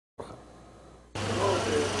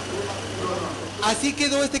Así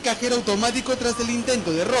quedó este cajero automático tras el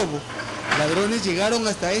intento de robo. Ladrones llegaron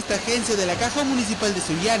hasta esta agencia de la Caja Municipal de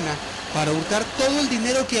Sullana para hurtar todo el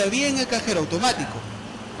dinero que había en el cajero automático.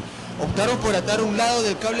 Optaron por atar un lado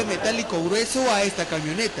del cable metálico grueso a esta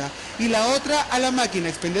camioneta y la otra a la máquina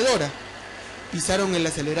expendedora. Pisaron el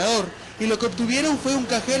acelerador y lo que obtuvieron fue un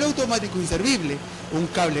cajero automático inservible, un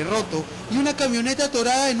cable roto y una camioneta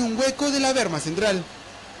atorada en un hueco de la berma central.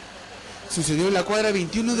 Sucedió en la cuadra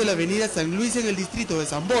 21 de la avenida San Luis en el distrito de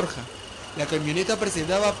San Borja. La camioneta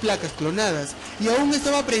presentaba placas clonadas y aún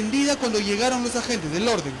estaba prendida cuando llegaron los agentes del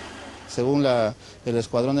orden. Según el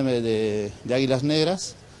escuadrón de Águilas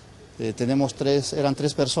Negras, eran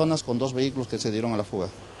tres personas con 2 vehículos que se dieron a la fuga.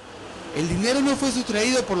 El dinero no fue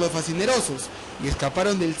sustraído por los facinerosos y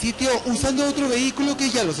escaparon del sitio usando otro vehículo que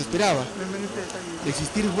ya los esperaba. De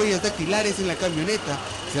existir huellas dactilares en la camioneta,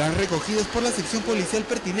 serán recogidas por la sección policial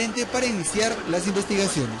pertinente para iniciar las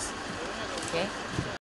investigaciones.